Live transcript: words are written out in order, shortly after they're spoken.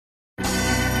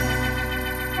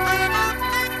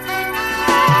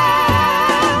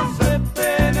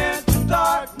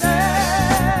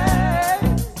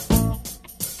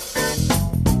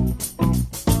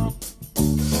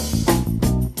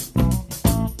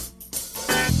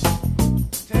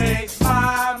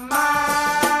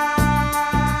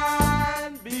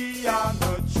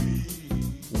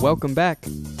Welcome back to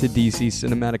DC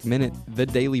Cinematic Minute, the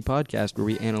daily podcast where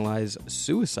we analyze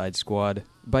Suicide Squad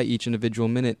by each individual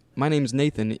minute. My name's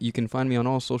Nathan. You can find me on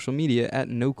all social media at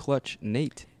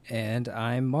NoClutchNate. And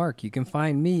I'm Mark. You can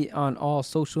find me on all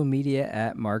social media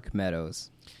at Mark Meadows.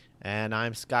 And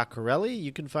I'm Scott Corelli.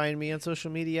 You can find me on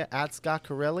social media at Scott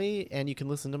Corelli, and you can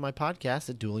listen to my podcast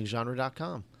at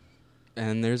duelinggenre.com.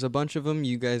 And there's a bunch of them.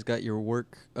 You guys got your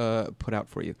work put out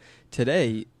for you.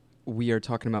 Today, we are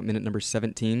talking about minute number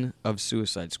 17 of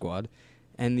Suicide Squad.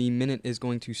 And the minute is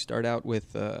going to start out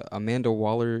with Amanda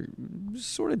Waller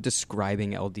sort of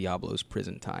describing El Diablo's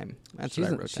prison time. That's what I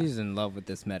wrote down. She's in love with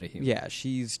this metahuman. Yeah,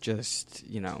 she's just,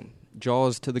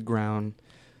 jaws to the ground,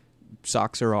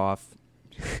 socks are off.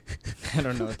 I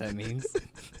don't know what that means.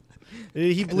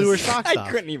 He blew her socks off.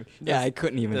 I couldn't even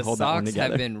hold that one together. The socks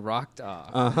have been rocked off.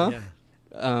 Uh-huh.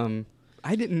 Yeah.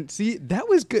 I didn't see. That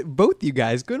was good. Both you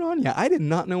guys, good on ya. I did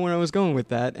not know where I was going with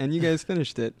that, and you guys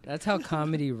finished it. That's how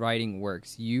comedy writing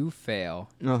works. You fail,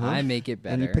 I make it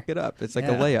better. And you pick it up. It's like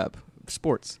a layup.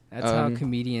 Sports. That's how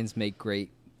comedians make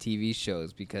great TV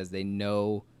shows, because they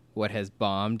know what has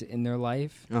bombed in their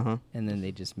life, and then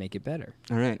they just make it better.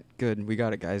 All right, good. We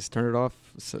got it, guys. Turn it off.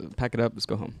 So pack it up. Let's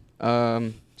go home.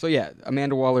 So yeah,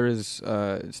 Amanda Waller is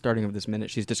starting of this minute.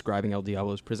 She's describing El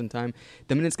Diablo's prison time.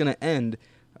 The minute's going to end.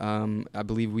 I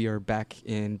believe we are back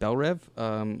in Belle Rev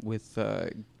with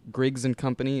Griggs and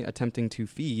company attempting to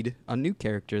feed a new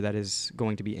character that is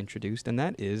going to be introduced, and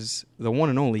that is the one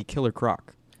and only Killer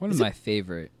Croc. One of my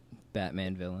favorite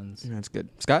Batman villains. That's good.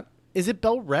 Scott? Is it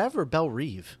Belle Rev or Belle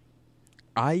Reeve?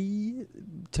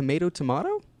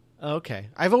 Tomato? Okay.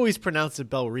 I've always pronounced it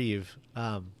Belle Reeve,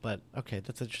 but okay,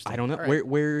 that's interesting. I don't know. Right.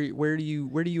 Where do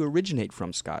you originate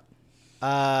from, Scott?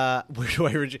 Where do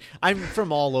I originate? I'm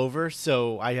from all over,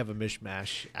 so I have a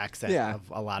mishmash accent of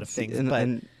a lot of things.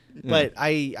 But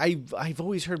I've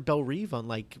always heard Belle Reeve on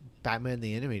like Batman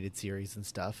the Animated Series and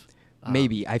stuff.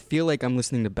 Maybe. I feel like I'm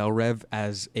listening to Belle Rev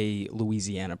as a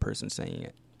Louisiana person saying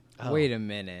it. Oh. Wait a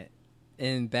minute.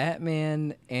 In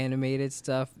Batman animated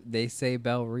stuff, they say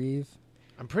Belle Reeve?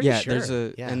 I'm pretty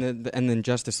sure. And then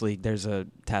Justice League, there's a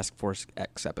Task Force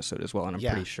X episode as well, and I'm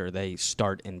pretty sure they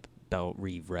start in Belle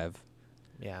Reeve.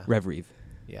 Yeah. Rev Reeve.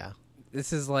 Yeah.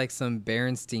 This is like some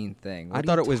Berenstein thing. I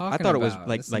thought it was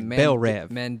like Belle Rev.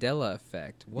 Mandela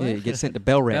effect. What? Yeah, you get sent to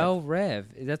Belle Rev. Belle Rev.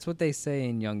 That's what they say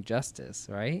in Young Justice,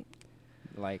 right?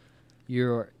 Like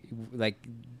you're like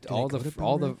all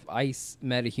the ice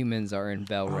metahumans are in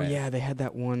Belle Rev. Oh yeah, they had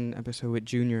that one episode with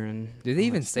Junior and. Do they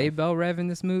even say Belle Rev in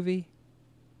this movie?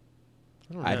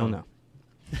 I don't know.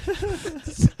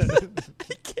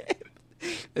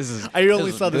 I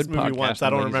only saw this movie once. I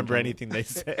don't remember anything they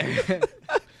say.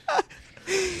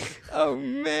 Oh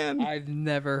man, I've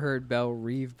never heard Belle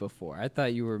Reeve before. I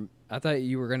thought you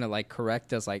were gonna like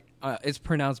correct us. Like it's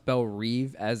pronounced Belle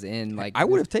Reeve, as in like. I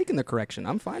would have taken the correction.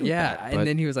 I'm fine with that. Yeah, and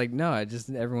then he was like, "No,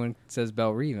 everyone says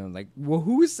Belle Reeve." And I'm like, "Well,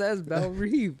 who says Belle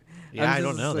Reeve?" I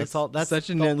don't know. Like, that's such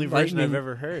the only version I've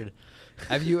ever heard.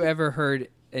 Have you ever heard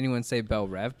anyone say Belle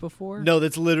Rev before? No,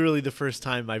 that's literally the first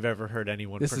time I've ever heard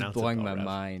anyone pronounce it. This is blowing my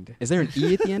mind. Is there an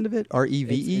E at the end of it?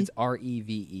 R-E-V-E? It's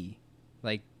R-E-V-E.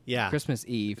 Like Christmas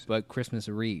Eve, but Christmas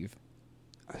Reeve.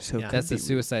 So that's the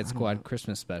Suicide Squad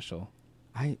Christmas special.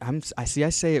 I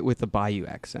say it with a Bayou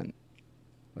accent.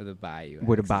 With a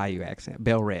Bayou accent.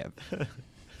 Belle Rev.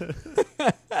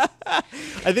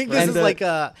 I think this is like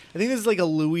a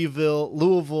Louisville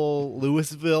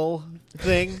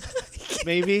thing,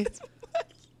 maybe.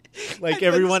 Like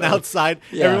everyone outside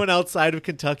of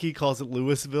Kentucky calls it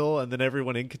Louisville, and then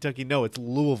everyone in Kentucky, no, it's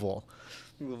Louisville.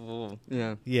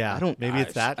 Yeah. Maybe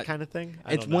it's that kind of thing.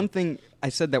 It's one thing. I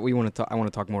said that I want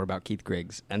to talk more about Keith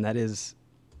Griggs, and that is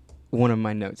one of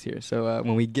my notes here. So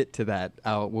when we get to that,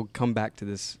 we'll come back to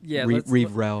this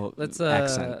Reeve-Rel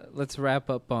accent. Let's wrap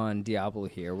up on Diablo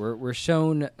here. We're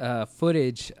shown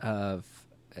footage of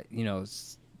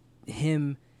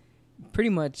him pretty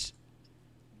much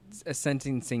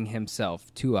sentencing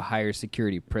himself to a higher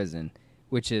security prison,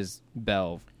 which is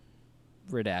Belle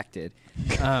redacted.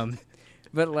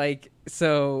 But like,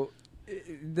 so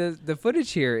the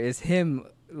footage here is him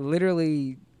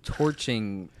literally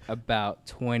torching about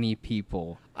 20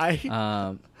 people. I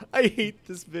hate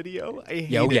this video. I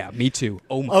hate it. Yeah, me too.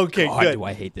 Oh my God, good. Do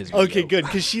I hate this video. Okay, good,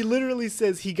 because she literally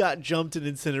says he got jumped and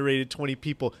incinerated 20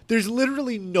 people. There's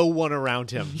literally no one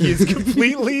around him. He is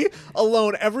completely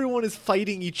alone. Everyone is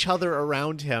fighting each other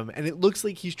around him, and it looks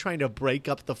like he's trying to break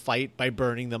up the fight by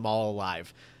burning them all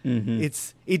alive. Mm-hmm.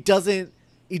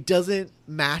 It doesn't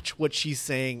match what she's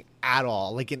saying at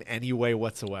all, like in any way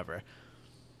whatsoever.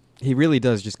 He really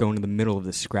does just go into the middle of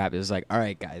the scrap. It's like, all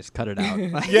right, guys, cut it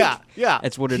out. Yeah.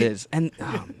 That's what it is. And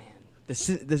oh man, the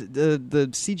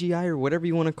CGI or whatever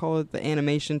you want to call it, the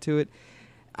animation to it,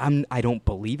 I don't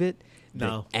believe it.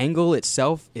 No. The angle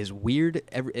itself is weird.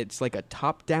 It's like a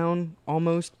top down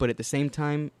almost, but at the same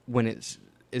time, when it's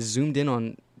zoomed in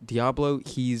on Diablo,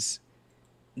 he's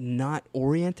not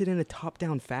oriented in a top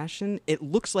down fashion. It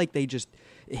looks like they just.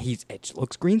 It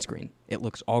looks green screen. It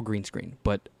looks all green screen.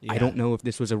 But I don't know if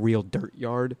this was a real dirt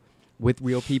yard with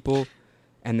real people,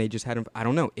 and they just had him. I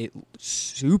don't know. It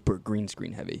super green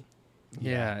screen heavy.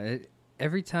 Yeah.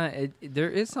 Every time there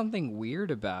is something weird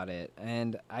about it,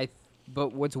 and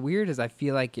But what's weird is I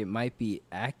feel like it might be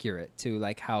accurate to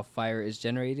like how fire is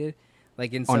generated,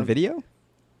 like in on video.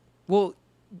 Well,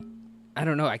 I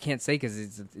don't know. I can't say because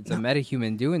it's a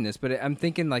metahuman doing this, but I'm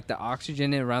thinking like the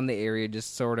oxygen around the area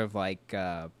just sort of like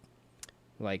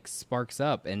sparks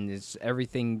up, and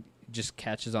everything just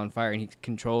catches on fire, and he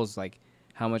controls like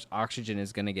how much oxygen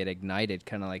is going to get ignited,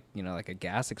 kind of like like a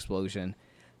gas explosion.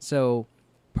 So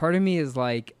part of me is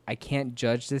like I can't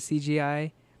judge the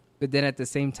CGI, but then at the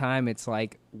same time it's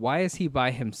like why is he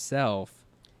by himself,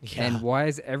 and why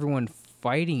is everyone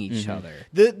fighting each other?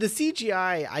 The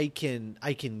CGI I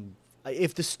can.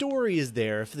 If the story is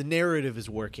there, if the narrative is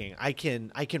working, I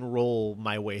can roll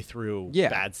my way through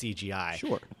bad CGI.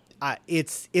 Sure.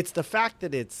 It's the fact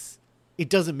that it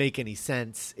doesn't make any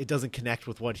sense. It doesn't connect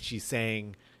with what she's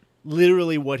saying.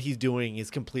 Literally, what he's doing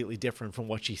is completely different from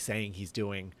what she's saying he's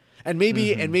doing. And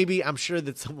maybe I'm sure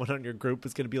that someone on your group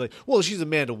is going to be like, well, she's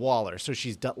Amanda Waller, so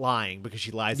she's lying because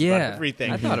she lies about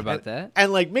everything. I thought about that.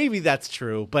 And like maybe that's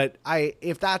true, but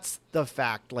if that's the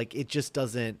fact, like it just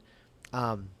doesn't.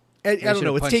 I don't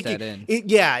know.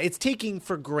 It's taking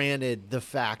for granted the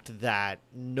fact that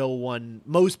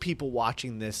most people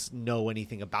watching this know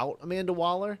anything about Amanda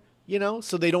Waller,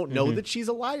 so they don't know that she's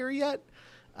a liar yet.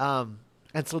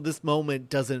 And so this moment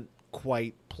doesn't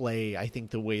quite play, I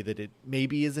think, the way that it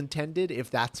maybe is intended, if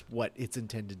that's what it's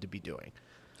intended to be doing.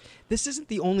 This isn't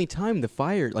the only time the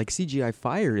fire, like CGI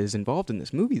fire, is involved in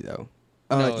this movie, though.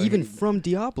 Even from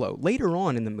Diablo. Later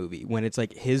on in the movie, when it's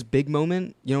like his big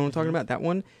moment, you know what I'm talking about? That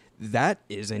one? That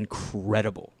is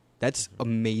incredible. That's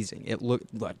amazing. It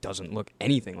doesn't look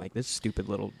anything like this stupid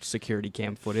little security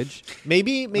cam footage.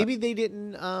 Maybe they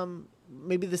didn't.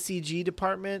 Maybe the CG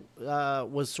department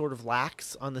was sort of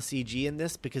lax on the CG in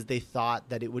this because they thought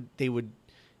that it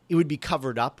would be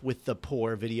covered up with the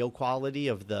poor video quality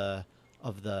of the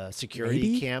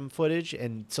security cam footage,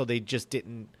 and so they just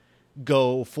didn't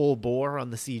go full bore on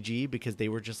the CG because they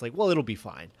were just like, well, it'll be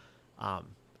fine. And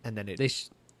then it's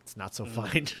not so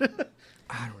fine.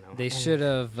 I don't know. They should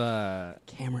have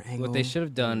camera angle. What they should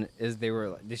have done is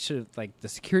the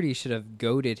security should have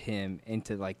goaded him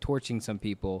into like torching some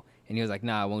people, and he was like,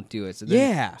 "Nah, I won't do it." So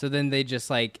then they just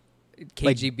like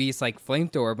KGB's like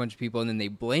flamethrower a bunch of people, and then they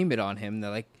blame it on him.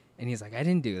 They're like, and he's like, "I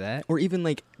didn't do that." Or even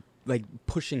like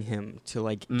pushing him to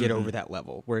like get over that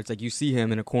level where it's like you see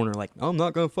him in a corner like, "Oh, I'm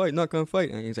not gonna fight,"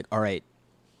 and he's like, "All right,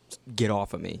 get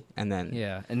off of me," and then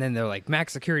they're like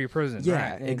max security prison.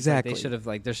 Yeah, right? exactly.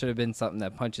 Like, there should have been something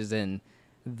that punches in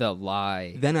the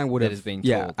lie. Then I would have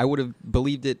told. I would have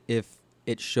believed it if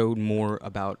it showed more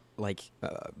about like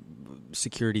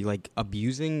security like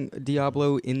abusing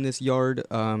Diablo in this yard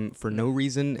for no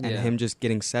reason and him just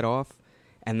getting set off,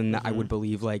 and then I would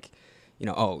believe like he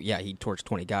torched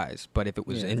 20 guys, but if it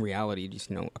was in reality just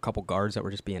a couple guards that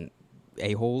were just being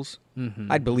a-holes,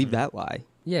 I'd believe that lie.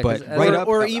 Yeah, but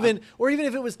even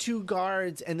if it was two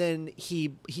guards and then he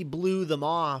blew them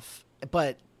off,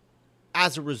 but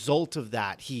as a result of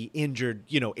that he injured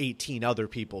 18 other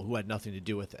people who had nothing to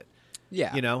do with it.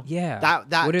 Yeah,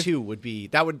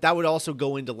 that would also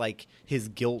go into like his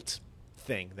guilt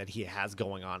thing that he has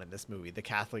going on in this movie, the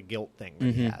Catholic guilt thing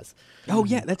that he has. Oh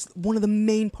yeah, that's one of the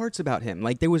main parts about him.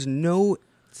 Like there was no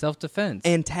self-defense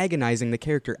antagonizing the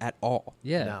character at all.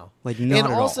 No. Like not and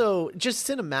at also all. Just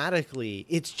cinematically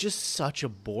it's just such a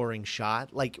boring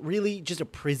shot. Like really just a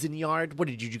prison yard. What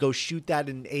did you go shoot that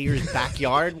in Ayer's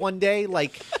backyard one day?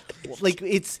 Like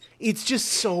it's just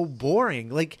so boring.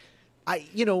 Like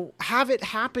have it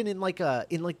happen in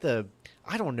the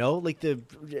I don't know, like the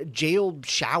jail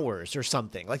showers or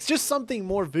something. Like it's just something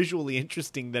more visually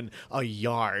interesting than a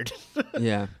yard.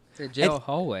 Yeah. It's a jail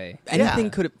hallway. Anything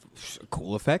could have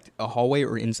cool effect, a hallway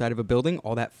or inside of a building,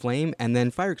 all that flame, and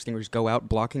then fire extinguishers go out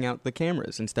blocking out the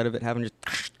cameras instead of it having just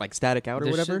like static out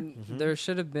or whatever. There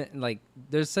should have been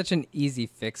there's such an easy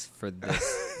fix for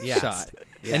this shot.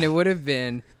 Yeah. And it would have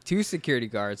been 2 security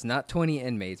guards, not 20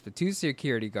 inmates, but 2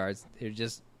 security guards. They're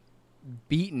just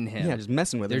beating him. Yeah, just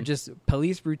messing with him. They're just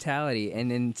police brutality.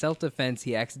 And in self-defense,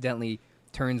 he accidentally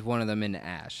turns one of them into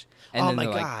ash. And Oh then my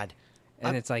they're like- god.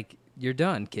 and it's like, you're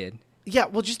done, kid. Yeah,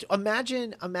 well, just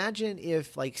imagine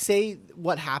if, like, say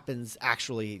what happens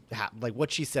actually, like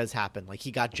what she says happened, like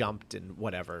he got jumped and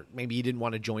whatever. Maybe he didn't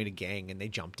want to join a gang and they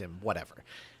jumped him, whatever.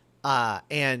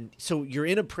 And so you're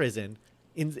in a prison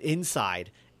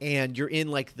inside, and you're in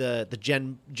like the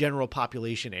general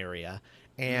population area,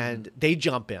 and they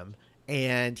jump him,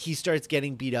 and he starts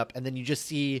getting beat up, and then you just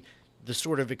see the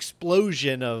sort of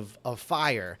explosion of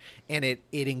fire, and it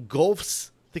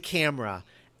engulfs the camera.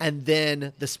 And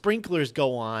then the sprinklers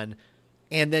go on,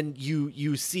 and then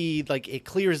you see, like, it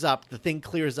clears up, the thing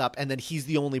clears up, and then he's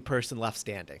the only person left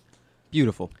standing.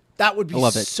 Beautiful. That would be I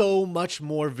love it. so much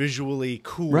more visually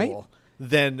cool Right?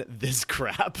 than this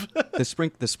crap. The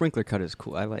sprinkler cut is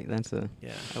cool. I like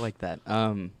Yeah. I like that.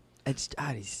 It's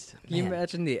Can you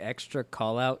imagine the extra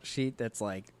call out sheet that's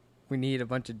like, we need a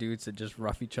bunch of dudes to just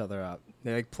rough each other up.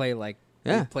 They like play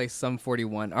Yeah. they play Sum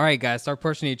 41. All right, guys, start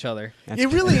pushing each other. It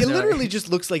literally just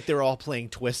looks like they're all playing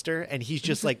Twister, and he's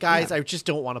just like, guys, I just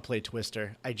don't want to play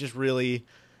Twister. I just really...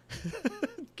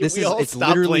 It's stop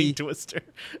literally- playing Twister?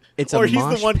 it's a or he's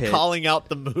mosh the one pit. calling out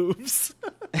the moves.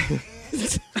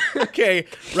 Okay,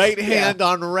 right hand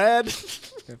on red.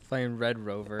 They're playing Red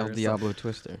Rover. El or Diablo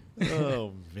Twister.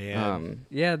 Oh man. something.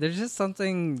 Yeah, there's just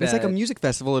something that... It's like a music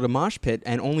festival at a mosh pit,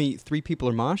 and only 3 people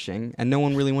are moshing, and no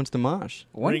one really wants to mosh.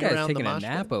 One Ring guy's around the taking a mosh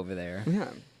nap pit. over there. Yeah.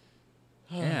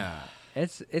 Yeah,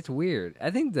 it's weird.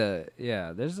 I think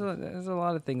there's a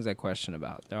lot of things I question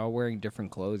about. They're all wearing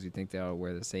different clothes. You think they all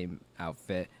wear the same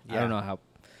outfit? I Yeah. don't know how.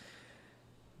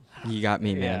 You got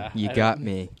me, man. Yeah, You I got don't-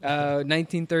 me.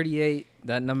 1938.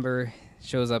 That number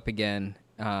shows up again.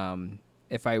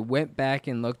 If I went back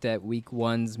and looked at week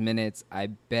 1's minutes, I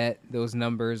bet those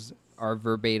numbers are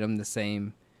verbatim the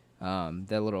same.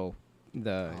 The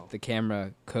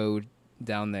camera code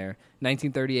down there.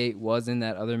 1938 was in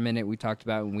that other minute we talked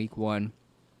about in week 1.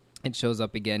 It shows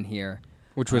up again here.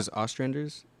 Which was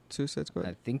Ostrander's Suicide Squad?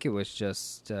 I think it was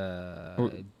just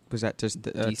Or was that just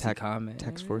DC Comics.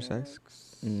 Tax Force X?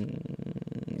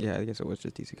 Yeah, I guess it was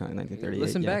just DC Comics 1938.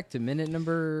 Listen yeah. back to minute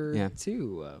number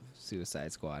 2 of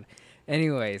Suicide Squad.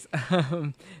 Anyways,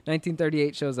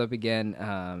 1938 shows up again,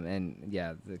 and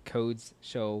yeah, the codes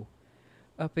show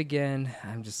up again.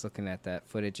 I'm just looking at that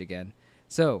footage again.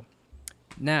 So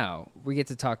now we get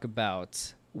to talk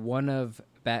about one of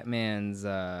Batman's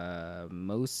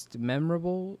most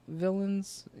memorable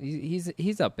villains.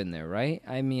 He's up in there, right?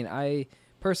 I mean, I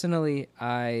personally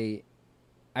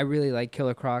really like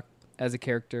Killer Croc as a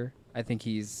character. I think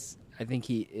he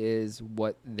is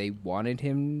what they wanted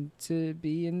him to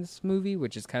be in this movie,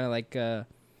 which is kind of like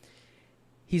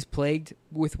he's plagued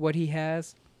with what he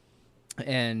has,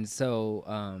 and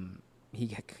so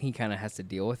he kind of has to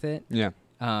deal with it. Yeah.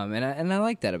 And I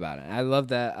like that about it. I love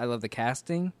that. I love the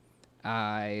casting.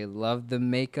 I love the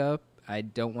makeup. I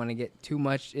don't want to get too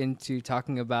much into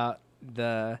talking about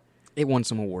the. It won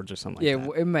some awards or something like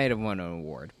that. It might have won an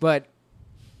award, but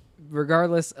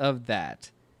regardless of that,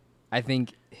 I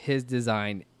think his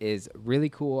design is really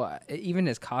cool. Even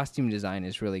his costume design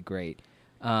is really great.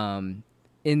 In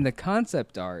the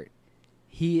concept art,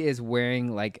 he is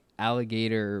wearing like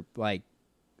alligator like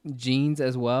jeans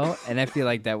as well, and I feel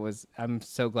like I'm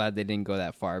so glad they didn't go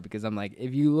that far, because I'm like,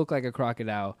 if you look like a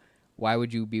crocodile, why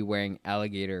would you be wearing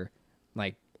alligator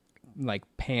like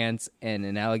pants and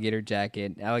an alligator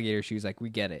jacket, alligator shoes? Like, we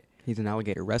get it. He's an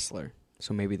alligator wrestler,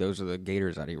 so maybe those are the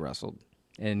gators that he wrestled.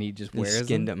 And he just He wears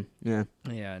skinned them. them.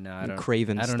 Yeah. Yeah, no, I And don't.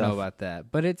 Craven I don't stuff. know about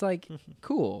that, but it's like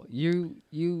cool. You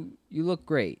look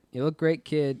great. You look great,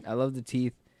 kid. I love the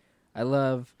teeth. I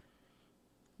love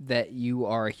that you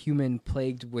are a human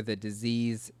plagued with a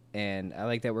disease, and I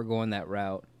like that we're going that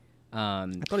route. I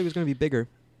thought he was going to be bigger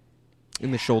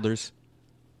in the shoulders,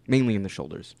 mainly in the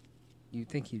shoulders, You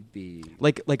think he'd be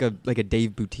like a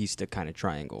Dave Bautista kind of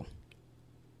triangle.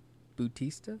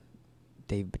 Bautista?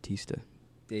 Dave Bautista.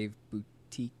 Dave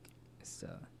Boutique.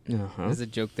 Uh-huh. There's a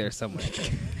joke there somewhere.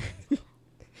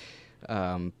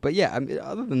 But yeah, I mean,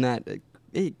 other than that,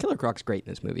 Killer Croc's great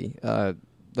in this movie.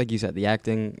 Like you said, the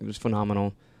acting was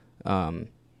phenomenal.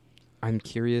 I'm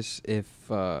curious if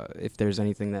there's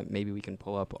anything that maybe we can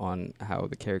pull up on how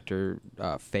the character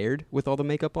fared with all the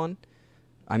makeup on.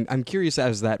 I'm curious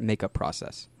as that makeup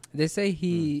process. They say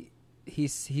he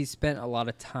spent a lot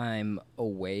of time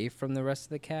away from the rest of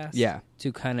the cast. Yeah.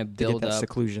 To kind of To build get that up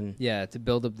seclusion. Yeah, to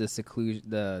build up the seclusion,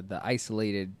 the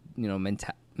isolated,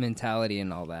 mentality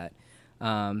and all that.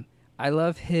 I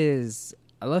love his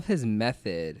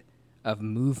method of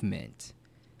movement.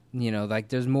 Like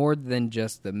there's more than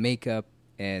just the makeup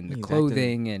and the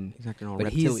clothing He's acting all but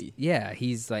reptilian.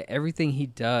 he's like everything he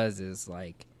does is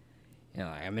like you know,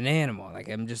 like, I'm an animal. Like,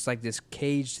 I'm just like this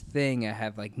caged thing. I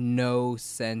have like no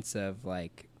sense of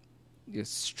like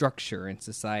structure in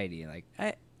society. Like,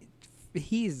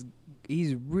 he's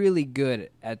really good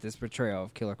at this portrayal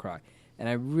of Killer Croc, and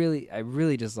I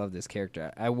really just love this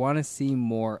character. I want to see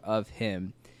more of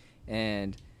him,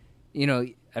 and you know,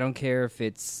 I don't care if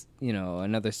it's, you know,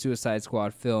 another Suicide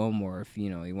Squad film or if, you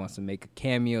know, he wants to make a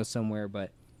cameo somewhere,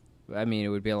 but I mean, it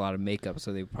would be a lot of makeup,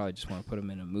 so they would probably just want to put him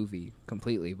in a movie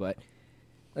completely. But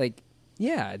like,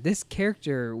 yeah, this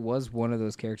character was one of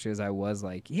those characters I was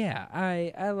like, yeah,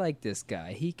 I like this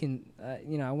guy. He can,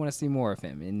 you know, I want to see more of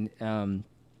him. And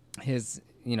his,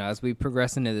 you know, as we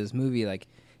progress into this movie, like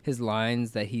his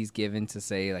lines that he's given to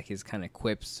say, like his kind of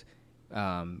quips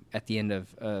at the end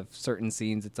of certain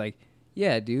scenes, it's like,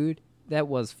 yeah, dude, that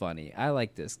was funny. I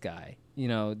like this guy. You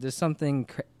know, there's something.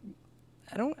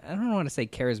 I don't want to say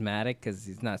charismatic because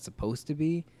he's not supposed to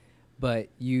be, but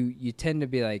you tend to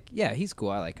be like, yeah, he's cool.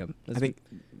 I like him. I think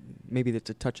maybe that's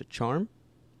a touch of charm.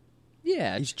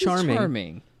 Yeah, he's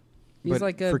charming. He's but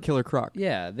like for Killer Croc.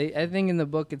 Yeah, I think in the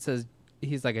book it says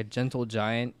he's like a gentle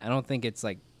giant. I don't think it's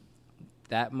like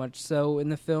that much so in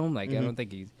the film. Like, I don't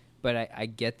think he's. But I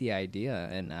get the idea,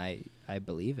 and I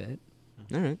believe it.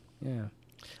 All right. Yeah.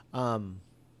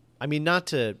 I mean, not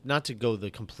to go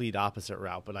the complete opposite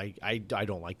route, but I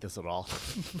don't like this at all.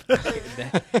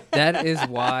 That is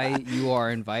why you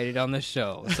are invited on the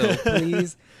show. So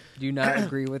please do not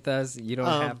agree with us. You don't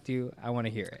have to. I want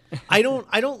to hear it. I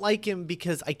don't like him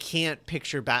because I can't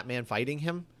picture Batman fighting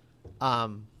him. I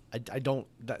don't.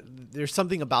 There's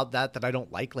something about that I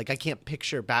don't like. Like, I can't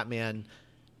picture Batman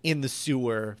in the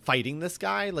sewer fighting this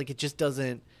guy. Like, it just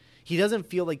doesn't. He doesn't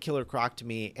feel like Killer Croc to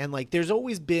me. And like, there's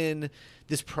always been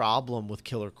this problem with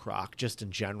Killer Croc just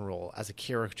in general as a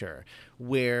character,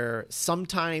 where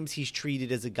sometimes he's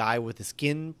treated as a guy with a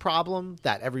skin problem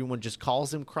that everyone just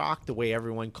calls him Croc, the way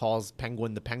everyone calls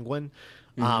Penguin the Penguin,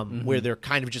 where they're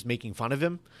kind of just making fun of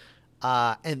him.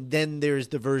 And then there's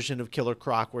the version of Killer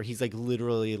Croc where he's like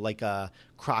literally like a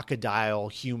crocodile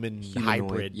human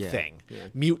hybrid thing,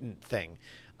 mutant thing.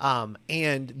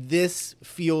 And this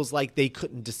feels like they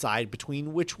couldn't decide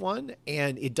between which one,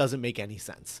 and it doesn't make any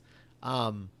sense.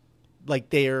 Like,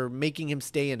 they're making him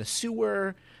stay in a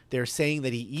sewer. They're saying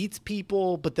that he eats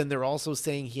people, but then they're also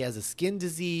saying he has a skin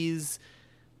disease.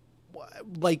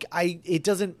 Like, it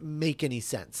doesn't make any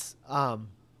sense.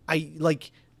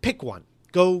 Pick one.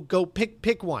 Go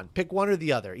pick one. Pick one or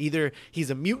the other. Either he's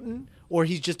a mutant or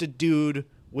he's just a dude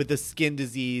with a skin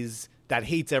disease that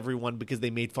hates everyone because they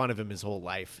made fun of him his whole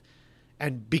life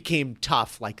and became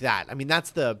tough like that. I mean,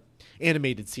 that's the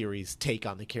animated series take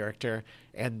on the character,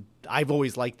 and I've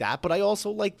always liked that, but I also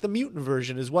like the mutant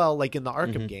version as well, like in the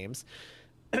Arkham games.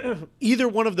 Either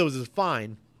one of those is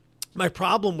fine. My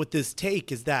problem with this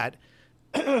take is that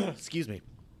excuse me.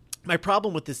 My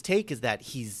problem with this take is that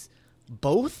he's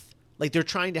both. Like, they're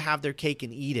trying to have their cake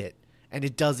and eat it, and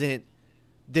it doesn't.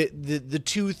 The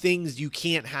two things, you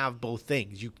can't have both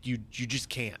things. You just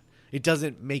can't. It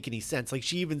doesn't make any sense. Like,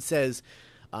 she even says,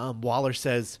 Waller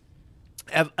says,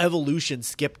 evolution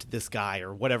skipped this guy,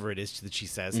 or whatever it is that she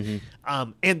says.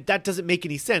 And that doesn't make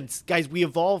any sense. Guys, we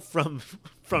evolved from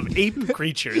ape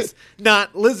creatures,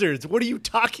 not lizards. What are you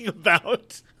talking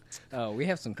about? Oh, we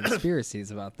have some conspiracies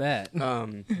about that.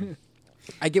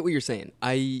 I get what you're saying.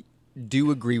 I do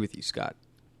agree with you, Scott.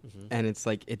 And it's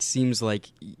like, it seems like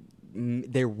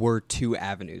there were two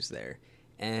avenues there,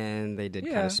 and they did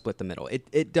kind of split the middle.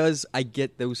 It does. I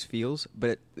get those feels,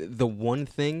 but the one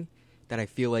thing that I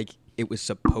feel like it was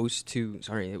supposed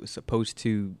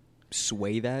to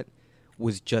sway that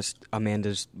was just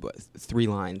Amanda's 3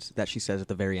 lines that she says at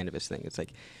the very end of his thing. It's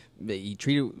like, he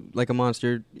treated like a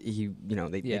monster. They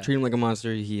treat him like a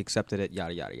monster. He accepted it.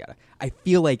 Yada yada yada. I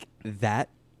feel like that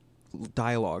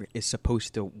dialogue is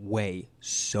supposed to weigh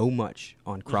so much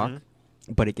on Croc.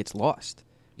 But it gets lost.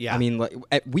 Yeah. I mean, like,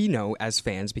 we know as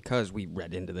fans, because we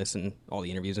read into this and all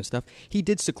the interviews and stuff, he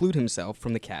did seclude himself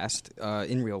from the cast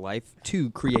in real life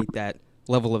to create that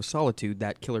level of solitude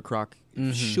that Killer Croc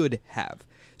should have.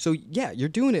 So, yeah, you're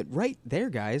doing it right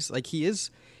there, guys. Like,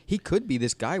 he could be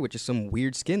this guy with just some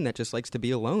weird skin that just likes to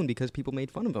be alone because people made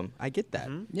fun of him. I get that.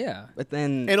 Yeah. But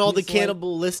then... And all the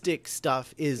cannibalistic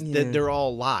stuff is that they're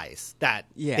all lies that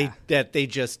they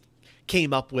just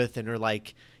came up with and are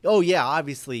like... Oh yeah,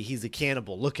 obviously he's a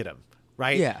cannibal. Look at him,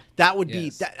 right? Yeah, that would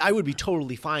be. I would be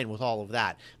totally fine with all of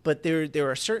that. But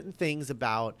there are certain things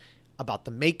about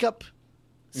the makeup,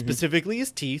 specifically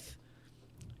his teeth,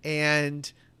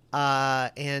 and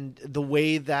the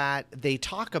way that they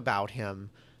talk about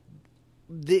him.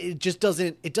 it just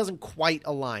doesn't quite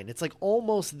align. It's like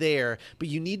almost there, but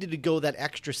you needed to go that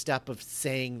extra step of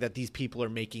saying that these people are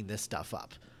making this stuff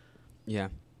up. Yeah,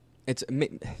 it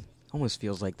almost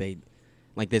feels like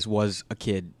this was a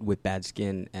kid with bad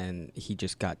skin, and he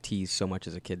just got teased so much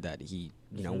as a kid that he,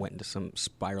 went into some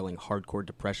spiraling hardcore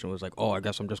depression. Was like, oh, I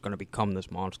guess I'm just going to become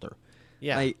this monster.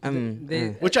 Yeah,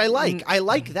 Which I like. I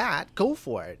like that. Go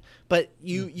for it. But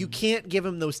you can't give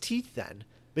him those teeth then,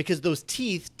 because those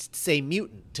teeth say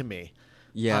mutant to me.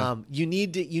 Yeah. You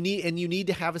need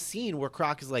to have a scene where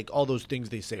Croc is like, all those things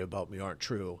they say about me aren't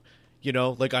true.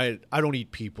 Like I don't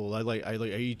eat people.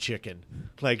 I eat chicken.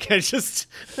 Like I just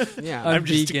Yeah. I'm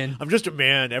vegan. I'm just a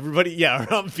man. Everybody, yeah,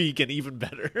 I'm vegan. Even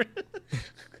better.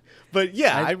 But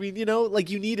yeah, I mean, like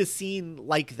you need a scene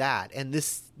like that, and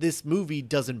this movie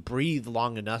doesn't breathe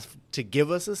long enough to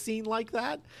give us a scene like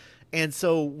that, and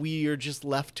so we are just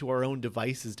left to our own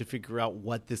devices to figure out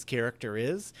what this character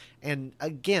is. And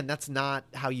again, that's not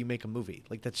how you make a movie.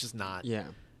 Like that's just not. Yeah.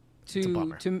 It's a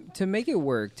bummer. To make it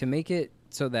work, to make it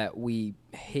so that we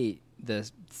hate the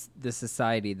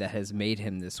society that has made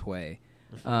him this way.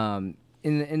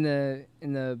 In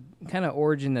the kind of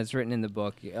origin that's written in the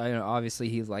book, obviously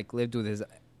he's like lived with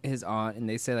his aunt, and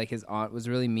they say like his aunt was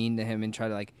really mean to him and try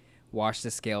to like wash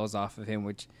the scales off of him,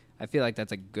 which I feel like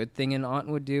that's a good thing an aunt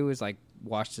would do, is like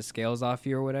wash the scales off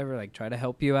you or whatever, like try to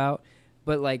help you out.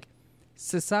 But like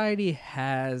society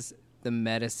has the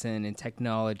medicine and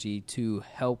technology to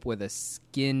help with a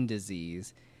skin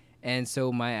disease, and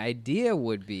so my idea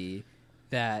would be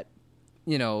that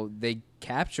they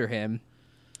capture him.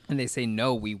 And they say,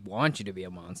 no, we want you to be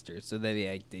a monster. So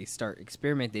they start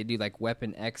experiment. They do like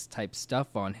Weapon X type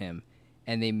stuff on him,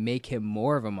 and they make him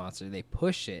more of a monster. They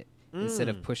push it instead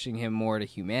of pushing him more to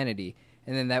humanity.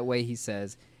 And then that way he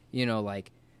says,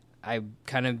 like I've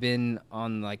kind of been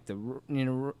on like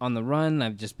on the run.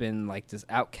 I've just been like this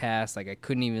outcast. Like I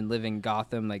couldn't even live in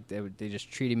Gotham. Like they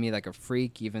just treated me like a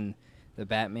freak. Even the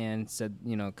Batman said,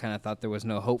 kind of thought there was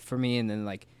no hope for me. And then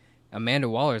like Amanda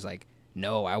Waller's like,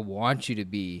 no, I want you to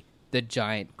be the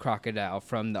giant crocodile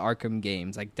from the Arkham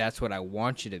games. Like, that's what I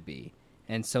want you to be.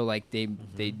 And so, like, they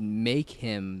make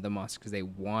him the monster because they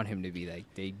want him to be. Like,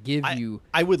 they give you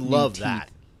I would love teeth. that.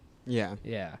 Yeah.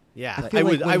 Yeah. Yeah.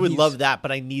 I I would love that,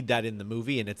 but I need that in the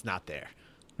movie, and it's not there.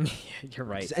 You're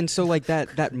right. And so, like,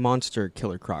 that monster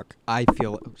Killer Croc, I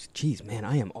feel... Jeez, man,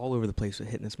 I am all over the place with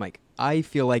hitting this mic. I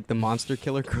feel like the monster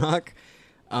Killer Croc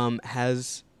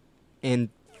has...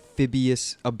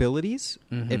 amphibious abilities,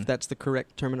 if that's the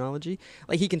correct terminology.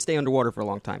 Like, he can stay underwater for a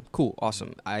long time. Cool,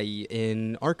 awesome.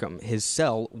 In Arkham, his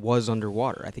cell was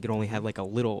underwater. I think it only had like a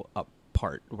little up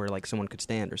part where like someone could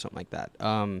stand or something like that.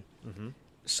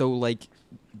 So like,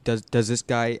 does this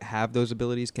guy have those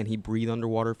abilities? Can he breathe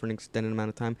underwater for an extended amount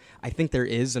of time? I think there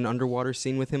is an underwater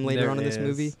scene with him later on in this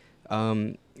movie.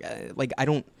 Like, I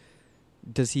don't...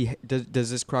 Does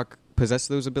this Croc possess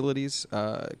those abilities?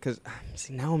 Because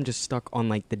see, now I'm just stuck on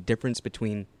like the difference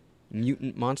between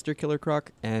mutant monster Killer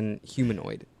Croc and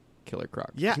humanoid Killer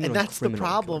Croc. Yeah, Humanoid and that's the criminal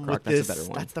problem Killer with Croc, this. That's a better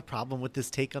one. That's the problem with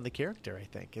this take on the character. I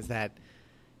think is that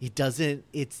it doesn't.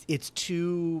 It's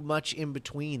too much in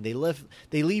between. They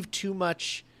leave too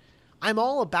much. I'm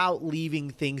all about leaving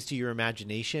things to your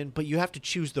imagination, but you have to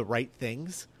choose the right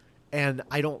things, and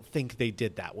I don't think they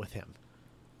did that with him.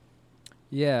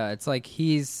 Yeah, it's like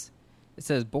it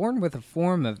says, born with a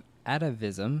form of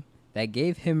atavism that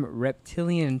gave him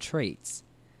reptilian traits.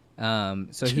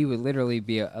 So he would literally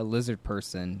be a lizard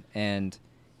person, and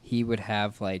he would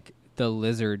have like the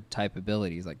lizard type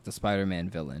abilities, like the Spider-Man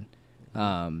villain.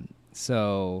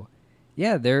 So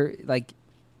yeah, they're like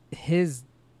his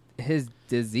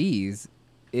disease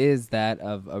is that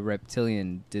of a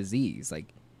reptilian disease.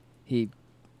 Like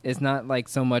it's not like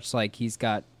so much like he's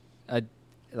got a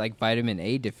like vitamin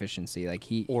A deficiency, like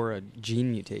or a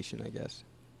gene mutation, I guess.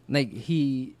 Like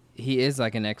he is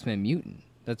like an X-Men mutant.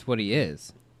 That's what he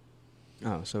is.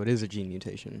 Oh, so it is a gene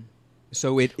mutation.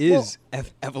 So it is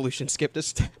evolution skipped a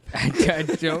step. I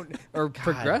don't, or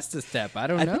progressed a step. I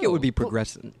don't know. I think it would be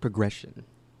progression.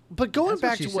 But going That's what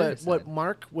back she to should have what said.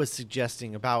 Mark was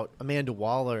suggesting about Amanda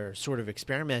Waller sort of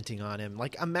experimenting on him,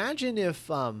 like imagine if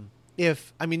I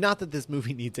mean, not that this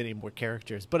movie needs any more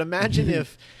characters, but imagine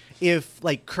if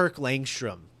like Kirk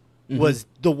Langstrom was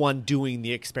the one doing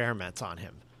the experiments on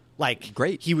him. Like,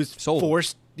 great, he was sold.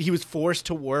 forced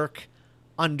to work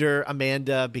under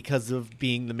Amanda because of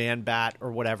being the Man Bat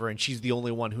or whatever, and she's the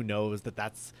only one who knows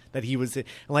that he was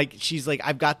like, she's like,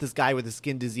 I've got this guy with a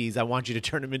skin disease, I want you to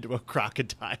turn him into a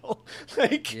crocodile.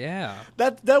 Like, Yeah.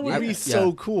 that would be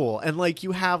so cool. And like,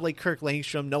 you have like Kirk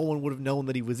Langstrom, no one would have known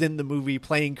that he was in the movie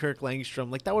playing Kirk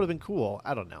Langstrom. Like, that would have been cool.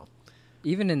 I don't know.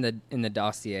 even in the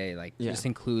dossier, like Yeah. just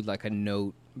include like a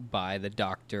note by the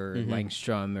Dr.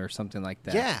 Langstrom or something like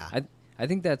that. Yeah. I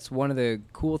think that's one of the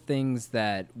cool things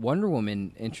that Wonder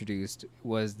Woman introduced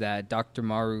was that Dr.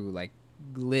 Maru like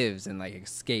lives and like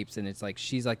escapes, and it's like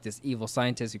she's like this evil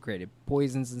scientist who created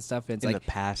poisons and stuff, and it's in like the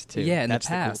past too. yeah, in That's the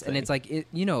past, cool and thing. it's like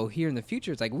here in the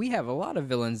future, it's like we have a lot of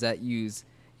villains that use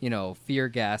fear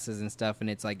gases and stuff, and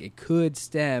it's like it could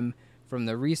stem from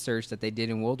the research that they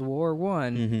did in World War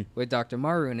One with Dr.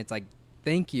 Maru, and it's like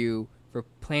thank you for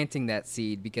planting that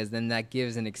seed, because then that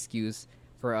gives an excuse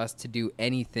for us to do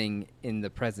anything in the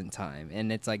present time,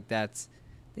 and it's like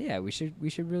we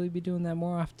should really be doing that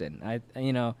more often.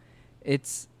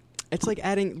 It's like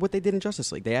adding what they did in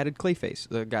Justice League. They added Clayface,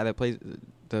 the guy that plays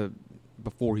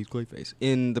before he's Clayface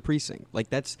in the Precinct. Like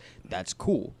that's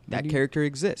cool. That character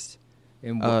exists.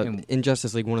 In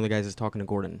Justice League, one of the guys is talking to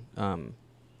Gordon.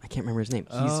 I can't remember his name.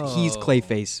 He's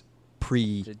Clayface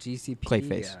pre the GCP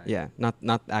Clayface. guy. Yeah,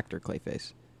 not actor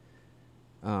Clayface.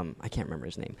 I can't remember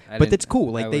his name, I but didn't- that's cool.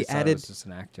 I Like always they thought it added. was just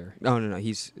an actor. No.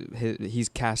 He's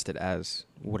casted as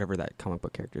whatever that comic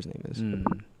book character's name is.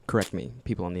 Mm. Correct me,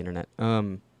 people on the internet.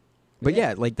 But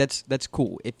yeah, like that's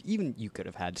cool. If even you could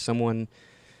have had someone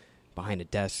behind a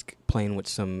desk playing with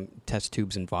some test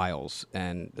tubes and vials,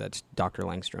 and that's Dr.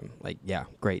 Langstrom. Like, yeah,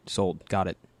 great, sold, got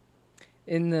it.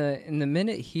 In the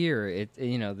minute here,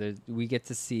 we get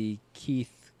to see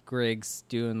Keith Griggs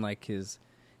doing like his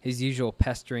usual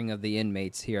pestering of the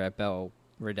inmates here at Bell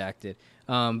Redacted.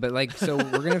 But like, so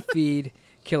we're gonna feed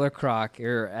Killer Croc,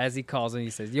 or as he calls him, he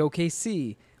says "Yo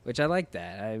KC," which I like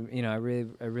that. I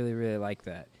really like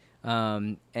that.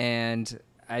 And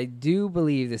I do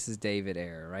believe this is David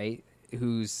Ayer, right?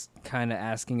 Who's kind of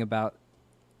asking about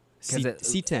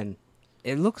C10.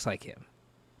 It looks like him,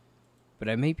 but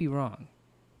I may be wrong.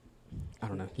 I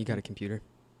don't know. You got a computer?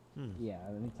 Yeah,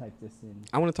 let me type this in.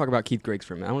 I want to talk about Keith Griggs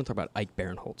for a minute. I want to talk about Ike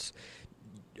Barinholtz.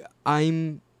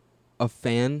 I'm a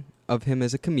fan of him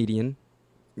as a comedian,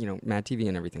 Mad TV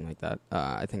and everything like that.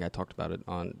 I think I talked about it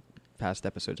on past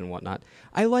episodes and whatnot.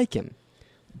 I like him,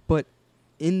 but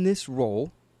in this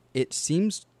role, it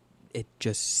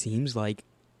just seems like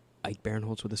Ike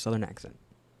Barinholtz with a Southern accent.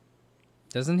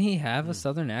 Doesn't he have a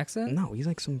Southern accent? No, he's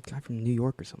like some guy from New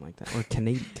York or something like that, or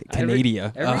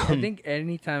Canada. I think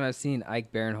anytime I've seen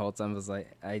Ike Barinholtz, I was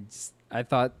like, I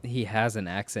thought he has an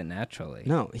accent naturally.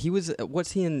 No, he was.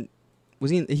 What's he in?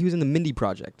 He was in the Mindy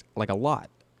Project like a lot.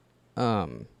 I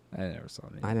never saw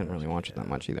him. I didn't really watch it that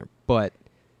much either, but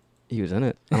he was in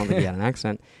it. I don't think he had an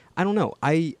accent. I don't know.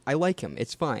 I like him.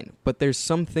 It's fine, but there's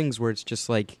some things where it's just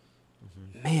like,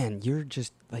 man, you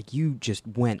just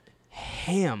went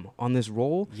ham on this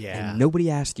role, and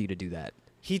nobody asked you to do that.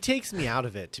 He takes me out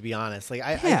of it, to be honest. Like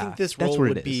I Yeah, think this that's role what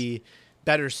would it is. be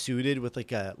better suited with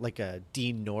like a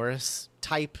Dean Norris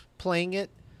type playing it.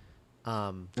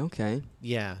 Okay.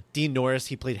 Yeah, Dean Norris.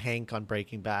 He played Hank on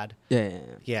Breaking Bad. Yeah.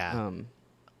 Yeah.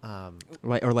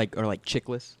 Like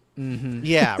Chickless. Mm-hmm.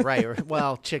 Yeah, right.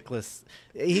 Well, Chickless.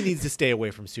 He needs to stay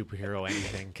away from superhero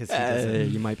anything because he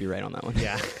doesn't. You might be right on that one.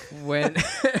 Yeah.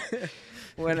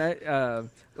 When I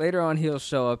later on he'll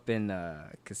show up in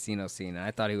Casino Scene, and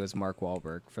I thought he was Mark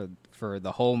Wahlberg for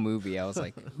the whole movie. I was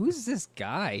like, who's this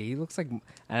guy? He looks like,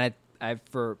 and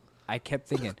I kept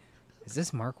thinking, is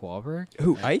this Mark Wahlberg?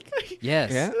 Who, Ike?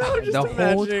 Yes. Yeah? I'm just the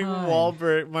whole imagining time.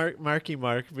 Wahlberg, Marky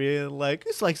Mark being like,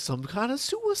 it's like some kind of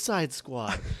Suicide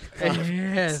Squad.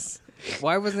 Yes.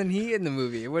 Why wasn't he in the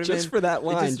movie? It would have Just been for that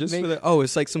line.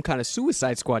 It's like some kind of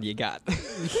Suicide Squad you got.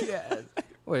 Yes.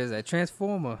 What is that?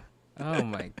 Transformer. Oh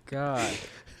my god!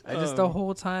 The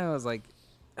whole time I was like,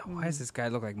 why does this guy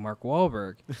look like Mark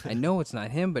Wahlberg? I know it's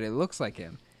not him, but it looks like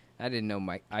him. I didn't know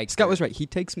Ike. Scott was right. He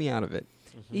takes me out of it.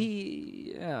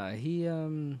 He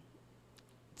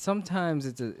sometimes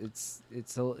it's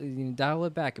you dial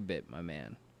it back a bit, my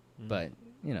man. But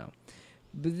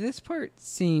but this part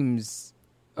seems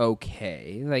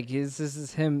okay. Like this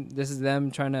is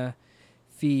them trying to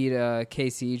feed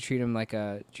Casey, treat him like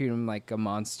a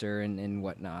monster and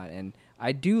whatnot. And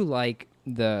I do like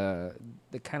the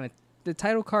kind of the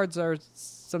title cards are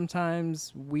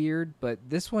sometimes weird, but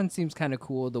this one seems kind of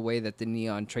cool. The way that the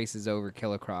neon traces over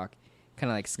Killer Croc, kind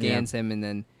of like scans him, and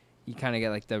then you kind of get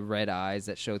like the red eyes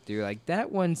that show through. Like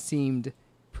that one seemed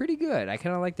pretty good. I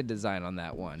kind of like the design on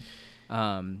that one.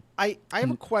 I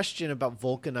have a question about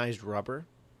vulcanized rubber.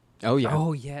 Oh, yeah.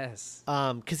 Oh, yes.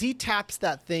 Because he taps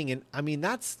that thing, and I mean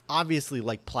that's obviously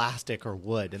like plastic or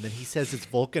wood, and then he says it's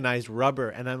vulcanized rubber,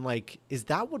 and I'm like, is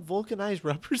that what vulcanized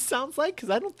rubber sounds like? Because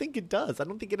I don't think it does. I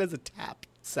don't think it has a tap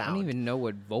sound. I don't even know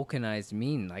what vulcanized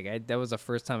mean. Like that was the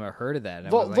first time I heard of that.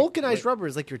 Vulcanized rubber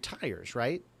is like your tires,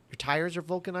 right? Your tires are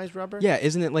vulcanized rubber? Yeah,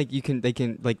 isn't it like they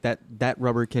can like that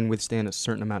rubber can withstand a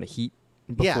certain amount of heat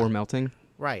before melting?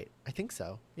 Right. I think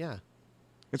so. Yeah.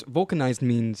 It's vulcanized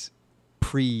means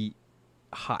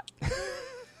pre-hot.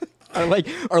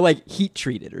 or like heat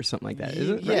treated or something like that,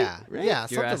 isn't it? Yeah. Right? Yeah,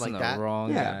 You're something asking like the that.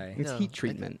 wrong Yeah, guy. it's No, heat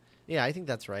treatment. Yeah, I think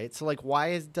that's right. So like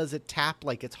why does it tap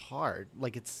like it's hard?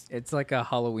 Like it's It's like a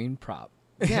Halloween prop.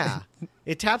 yeah.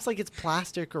 It taps like it's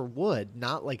plastic or wood,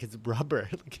 not like it's rubber.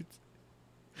 Like it's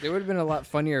It would have been a lot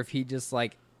funnier if he just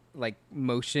like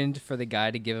motioned for the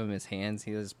guy to give him his hands.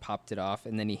 He just popped it off,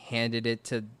 and then he handed it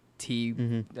to T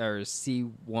or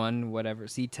C1, whatever,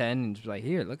 C10, and just like,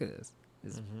 here, look at this.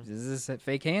 This is a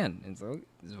fake hand. And so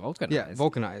it's vulcanized. Yeah,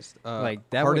 vulcanized. Like,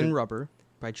 that hardened would've- rubber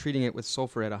by treating it with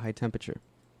sulfur at a high temperature.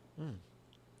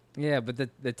 Yeah, but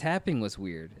the tapping was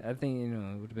weird. I think,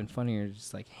 it would have been funnier to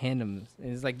just like hand him.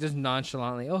 It's like just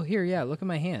nonchalantly, oh, here, yeah, look at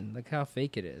my hand. Look how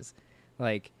fake it is.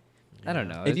 Like, I don't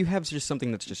know. If you have just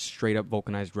something that's just straight up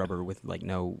vulcanized rubber with like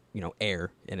no,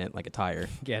 air in it, like a tire,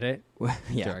 Get it?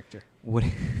 yeah, Director. would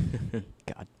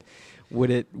God, would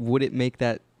it make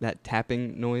that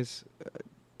tapping noise?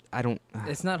 I don't.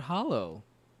 It's not hollow.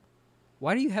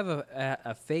 Why do you have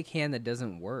a fake hand that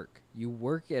doesn't work? You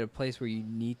work at a place where you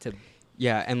need to.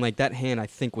 Yeah, and like that hand, I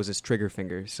think was his trigger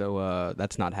finger, so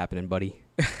that's not happening, buddy.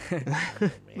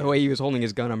 The way he was holding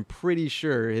his gun, I'm pretty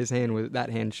sure that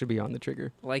hand should be on the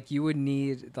trigger. Like, you would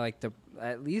need like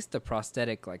at least the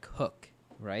prosthetic like hook,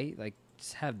 right? Like,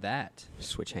 just have that.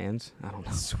 Switch hands. I don't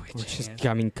know. Switch Or just, hands.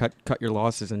 I mean, cut your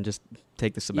losses and just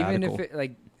take the sabbatical. Even if it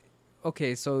like,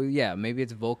 okay, so yeah, maybe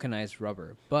it's vulcanized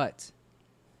rubber, but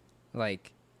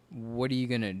like, what are you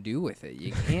gonna do with it?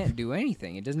 You can't do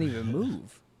anything. It doesn't even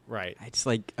move. right. It's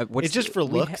like It's just for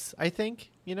we looks, I think,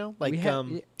 like we have-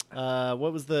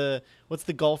 what's the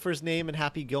golfer's name in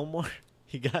Happy Gilmore?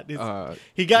 He got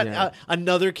yeah.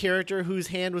 Another character whose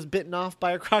hand was bitten off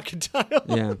by a crocodile.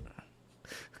 Yeah.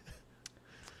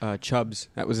 Chubbs,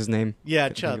 that was his name. Yeah,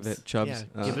 Couldn't think of Chubbs. it. Chubbs.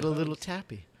 Yeah, give it a little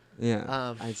tappy.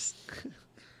 Yeah.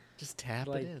 Just tap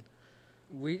Like- it in.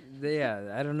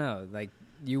 I don't know. Like,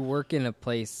 you work in a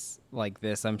place like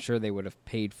this, I'm sure they would have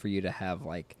paid for you to have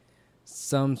like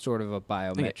some sort of a like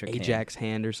biometric an hand. Ajax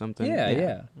hand or something.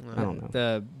 Yeah. I don't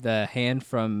know. The hand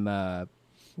from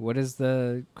what is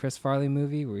the Chris Farley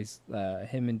movie where he's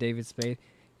him and David Spade?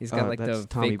 He's got like that's the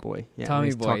Tommy fake, Boy. Yeah, Tommy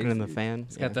he's Boy. talking in the fan.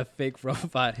 He's got the fake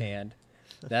robot hand.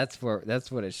 That's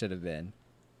what it should have been.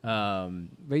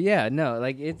 But yeah, no,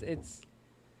 like it's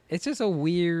just a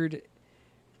weird.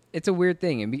 It's a weird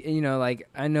thing, and like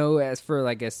I know as for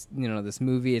like this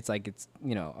movie, it's like it's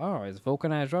it's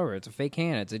vulcanized rubber, it's a fake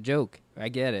hand, it's a joke. I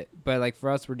get it, but like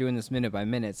for us, we're doing this minute by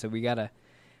minute, so we gotta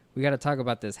talk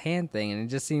about this hand thing, and it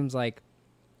just seems like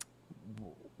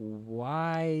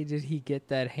why did he get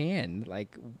that hand?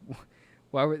 Like,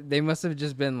 they must have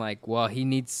just been like, well, he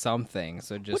needs something,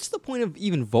 so just What's the point of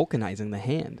even vulcanizing the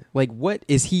hand? Like, what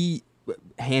is he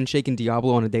handshaking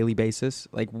Diablo on a daily basis?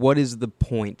 Like, what is the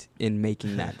point in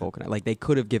making that vulcanized? Like, they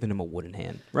could have given him a wooden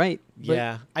hand, right?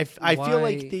 Yeah, I feel why-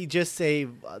 like they're just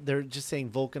saying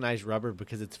vulcanized rubber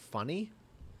because it's funny.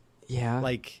 Yeah.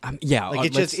 Like, yeah.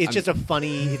 like it's just a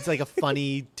funny. It's like a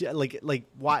funny like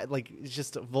why like it's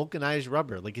just a vulcanized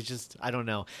rubber. Like it's just I don't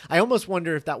know. I almost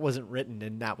wonder if that wasn't written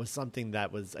and that was something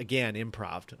that was again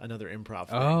another improv.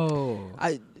 Thing. Oh,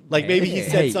 Like maybe he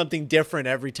said Hey. something different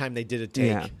every time they did a take.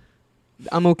 Yeah.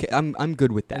 I'm okay. I'm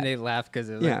good with that. and they laugh because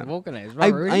it's Yeah. like vulcanized I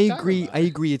rubber. What are you talking agree. about? I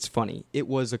agree. It's funny. It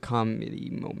was a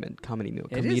comedic moment.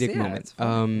 It's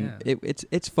funny, yeah.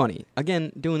 It's funny.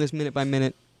 Again, doing this minute by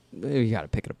minute, you got to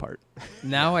pick it apart.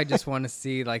 Now I just want to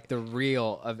see like the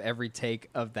reel of every take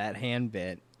of that hand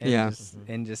bit, and Yeah.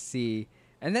 and just see,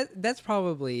 and that's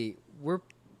probably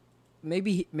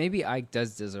maybe Ike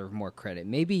does deserve more credit.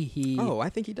 Maybe he I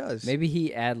think he does. maybe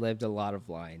he ad-libbed a lot of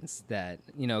lines that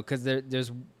because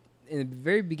there's in the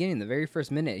very beginning, the very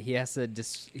first minute, he has to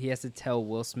tell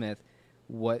Will Smith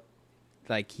what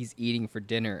like he's eating for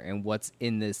dinner and what's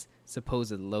in this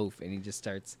supposed loaf, and he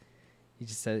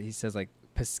says like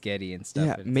Paschetti and stuff.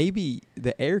 Yeah, and maybe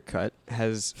the air cut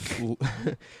has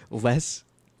less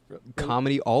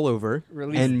comedy all over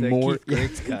Release and the more. Keith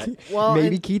Griggs cut. Well,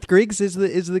 maybe and- Keith Griggs is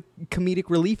the comedic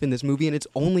relief in this movie, and it's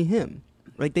only him.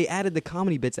 Like they added the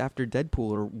comedy bits after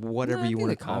Deadpool or whatever No, I you think want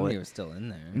the to call comedy it. was still in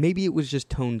there. Maybe it was just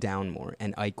toned down more,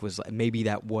 and Ike was like, maybe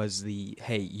that was the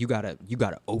hey, you gotta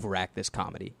overact this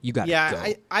comedy. You gotta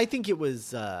go. I think it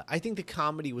was. I think the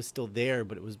comedy was still there,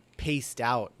 but it was paced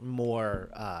out more.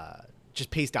 Just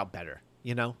paced out better.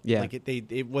 Yeah. Like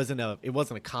it wasn't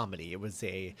a comedy. It was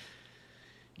an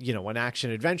action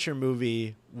adventure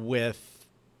movie with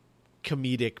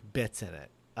comedic bits in it.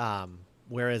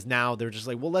 Whereas now they're just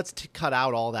like, well, let's cut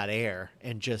out all that air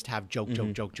and just have joke.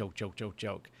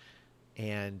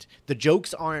 And the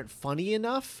jokes aren't funny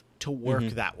enough to work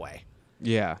that way.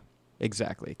 Yeah,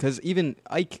 exactly. Because even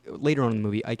Ike, later on in the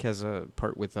movie, Ike has a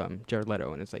part with Jared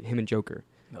Leto, and it's like him and Joker.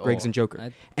 Greg's and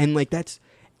Joker. And like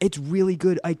it's really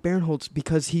good, Ike Barinholtz,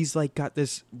 because he's like got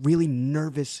this really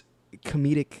nervous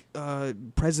comedic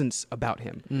presence about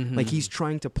him. Like he's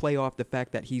trying to play off the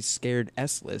fact that he's scared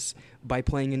S-less by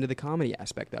playing into the comedy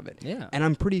aspect of it. Yeah. And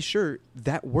I'm pretty sure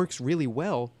that works really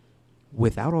well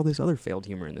without all this other failed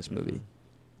humor in this movie.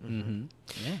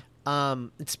 Yeah.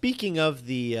 Speaking of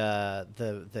the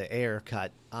air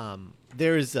cut,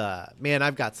 there's man,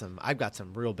 I've got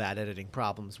some real bad editing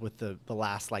problems with the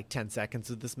last like 10 seconds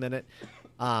of this minute,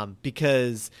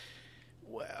 because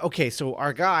okay, so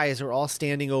our guys are all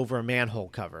standing over a manhole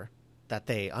cover that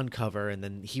they uncover, and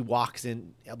then he walks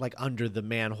in like under the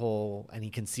manhole, and he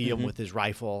can see him with his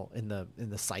rifle in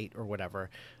the sight or whatever,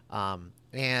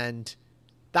 and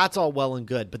that's all well and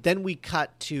good. But then we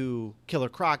cut to Killer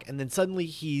Croc, and then suddenly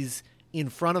he's in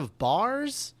front of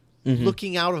bars,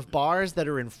 looking out of bars that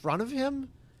are in front of him.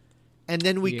 And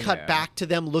then we cut back to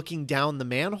them looking down the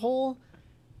manhole.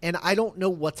 And I don't know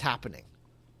what's happening.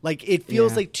 Like, it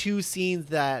feels like two scenes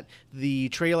that the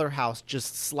trailer house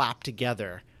just slapped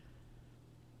together.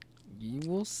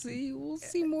 We'll see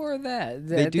more of that.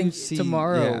 They I do think see-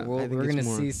 tomorrow yeah, I we're think going to it's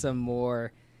more. see some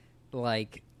more,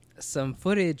 like, some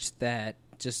footage that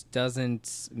just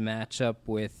doesn't match up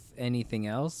with anything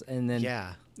else. And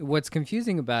then what's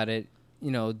confusing about it,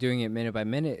 doing it minute by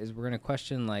minute, is we're going to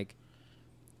question, like,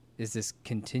 is this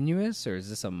continuous or is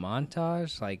this a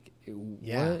montage? Like,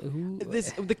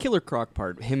 The Killer Croc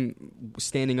part, him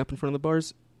standing up in front of the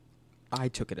bars, I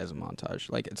took it as a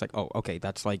montage. Like, it's like, oh, okay,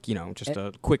 that's like, just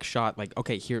a quick shot. Like,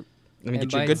 okay, here, let me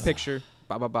get you a good picture.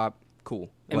 Bop, bop, bop.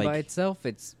 Cool. And like, by itself,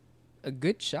 it's a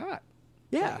good shot.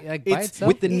 yeah. Like by It's itself,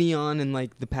 With the neon and,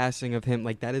 like, the passing of him,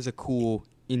 like, that is a cool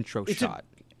intro shot.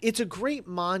 It's a great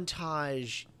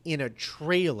montage in a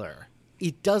trailer.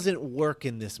 It doesn't work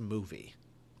in this movie.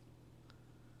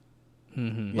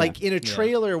 Like in a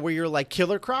trailer where you're like,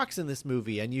 Killer Croc's in this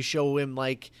movie, and you show him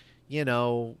like,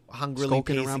 hungrily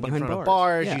Skulking pacing around in behind front of bars.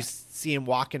 bars. Yeah. You see him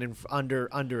walking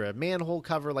under a manhole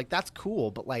cover. Like, that's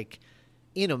cool. But like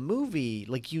in a movie,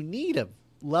 like, you need a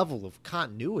level of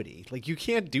continuity. Like, you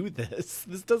can't do this.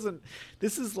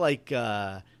 This is like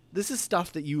this is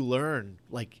stuff that you learn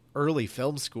like early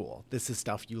film school. This is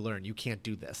stuff you learn. You can't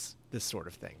do this sort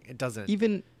of thing. It doesn't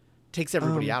Even takes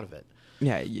everybody out of it.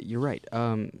 Yeah, you're right.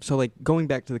 So, like, going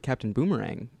back to the Captain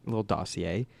Boomerang little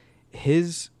dossier,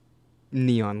 his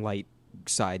neon light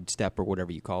sidestep, or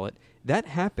whatever you call it, that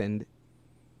happened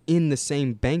in the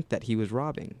same bank that he was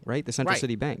robbing, right? The Central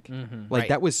City Bank. Like,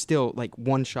 that was still, like,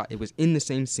 one shot. It was in the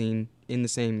same scene, in the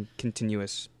same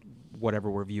continuous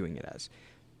whatever we're viewing it as.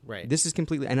 Right. This is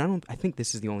completely... And I think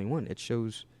this is the only one. It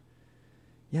shows...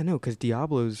 Yeah, no, because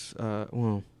Diablo's...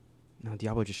 No,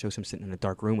 Diablo just shows him sitting in a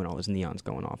dark room and all his neon's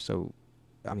going off, so...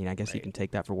 I mean, I guess you can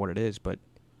take that for what it is, but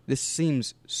this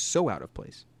seems so out of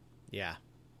place. Yeah.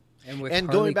 And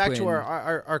going back to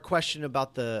our question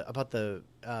about the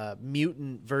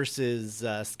mutant versus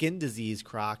skin disease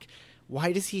Croc,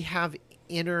 why does he have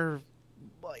inner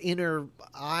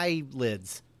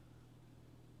eyelids?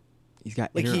 He's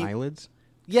got Like inner eyelids?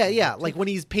 Yeah. Like when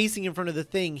he's pacing in front of the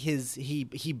thing,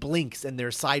 he blinks and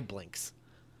they're side blinks,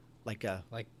 like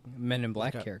Men in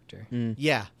Black character.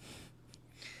 Yeah.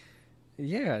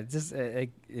 Yeah, just I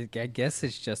guess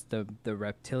it's just the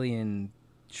reptilian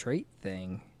trait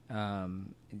thing.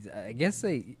 I guess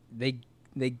they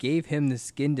gave him the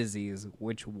skin disease,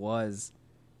 which was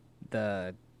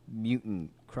the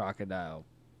mutant crocodile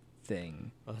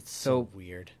thing. Oh, that's so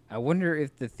weird. I wonder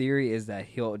if the theory is that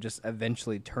he'll just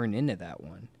eventually turn into that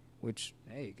one. Which,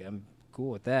 hey, I'm cool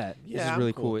with that. Yeah, This is I'm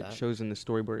really cool cool. with It that. shows in the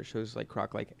storyboard, it shows like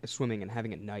Croc like swimming and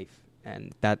having a knife,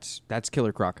 and that's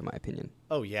Killer Croc in my opinion.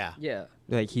 Oh yeah. Yeah,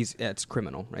 Like that's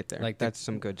criminal right there. Like that's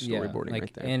some good storyboarding like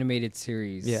right there. animated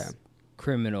series. Yeah.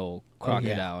 Criminal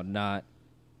crocodile, not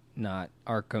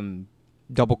Arkham.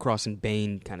 Double crossing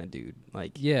Bane kind of dude.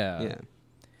 Like Yeah.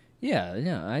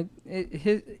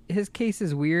 His case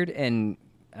is weird, and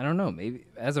I don't know. Maybe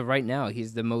as of right now,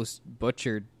 he's the most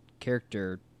butchered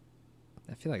character.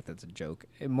 I feel like that's a joke.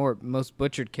 Most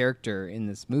butchered character in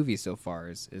this movie so far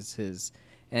is his.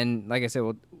 And like I said,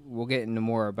 we'll get into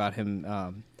more about him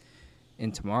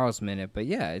in tomorrow's minute. But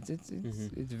yeah, it's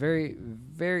very,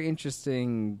 very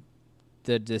interesting,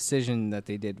 the decision that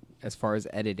they did as far as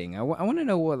editing. I want to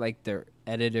know what like their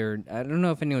editor. I don't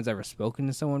know if anyone's ever spoken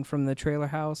to someone from the trailer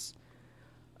house.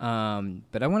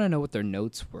 But I want to know what their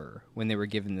notes were when they were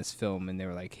given this film, and they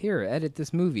were like, "Here, edit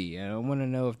this movie." And I want to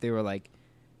know if they were like,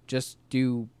 "Just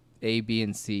do A, B,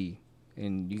 and C,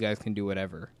 and you guys can do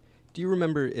whatever." Do you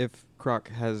remember if Croc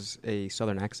has a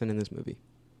southern accent in this movie?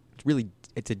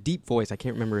 It's a deep voice. I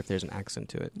can't remember if there's an accent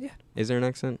to it. Yeah. Is there an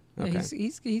accent? Okay. Yeah,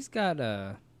 he's got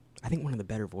I think one of the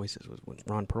better voices was when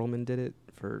Ron Perlman did it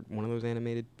for one of those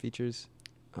animated features.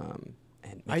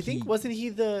 And I think wasn't he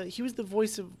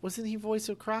voice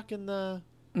of Croc in the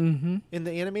in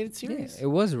the animated series? Yeah, it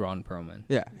was Ron Perlman.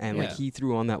 Yeah, and like Yeah. he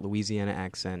threw on that Louisiana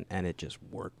accent, and it just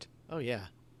worked. Oh yeah,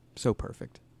 So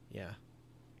perfect. yeah.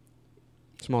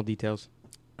 Small details.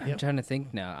 I'm Yep. trying to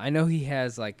think now. I know he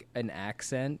has like an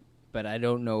accent, but I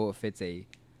don't know if it's a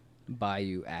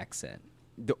Bayou accent.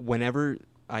 Whenever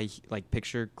I like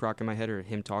picture Croc in my head, or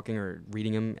him talking, or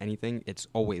reading him anything, it's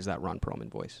always that Ron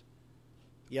Perlman voice.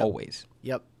 Yep. Always.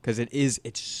 Yep. Because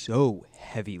it's so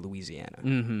heavy Louisiana.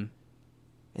 Mm-hmm.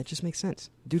 It just makes sense.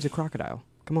 Dude's a crocodile.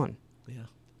 Come on. Yeah.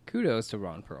 Kudos to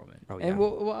Ron Perlman. Oh, yeah. And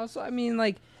well, also, I mean,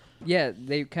 like, yeah,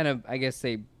 they kind of, I guess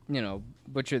they,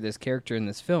 butcher this character in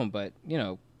this film, but,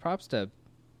 props to,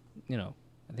 I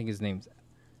think his name's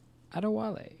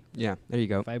Adewale. Yeah, there you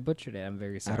go. If I butchered it, I'm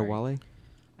very sorry. Adewale?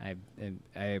 I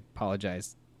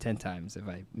apologize 10 times if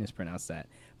I mispronounced that.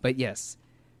 But yes,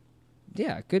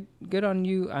 yeah, good on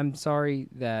you. I'm sorry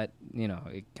that,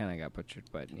 it kind of got butchered,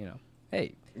 but,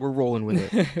 hey. We're rolling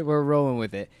with it. We're rolling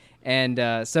with it.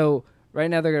 And so right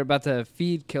now they're about to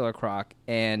feed Killer Croc,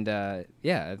 and I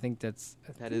think that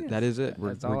is it.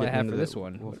 That's all I getting have into for this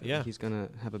one. Well, Yeah. He's going to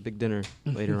have a big dinner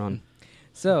later on.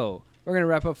 So we're going to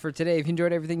wrap up for today. If you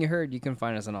enjoyed everything you heard, you can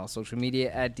find us on all social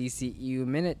media at DCEU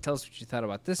Minute. Tell us what you thought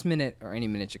about this minute or any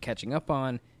minute you're catching up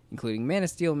on, including Man of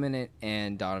Steel Minute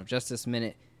and Dawn of Justice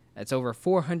Minute. That's over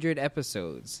 400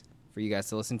 episodes for you guys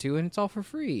to listen to, and it's all for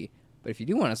free. But if you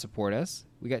do want to support us,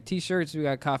 we got t-shirts, we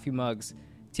got coffee mugs,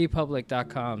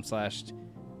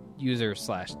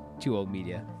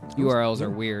 tpublic.com/user/2oldmedia. URLs are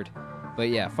weird. But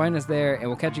yeah, find us there, and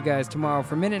we'll catch you guys tomorrow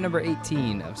for minute number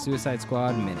 18 of Suicide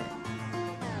Squad Minute.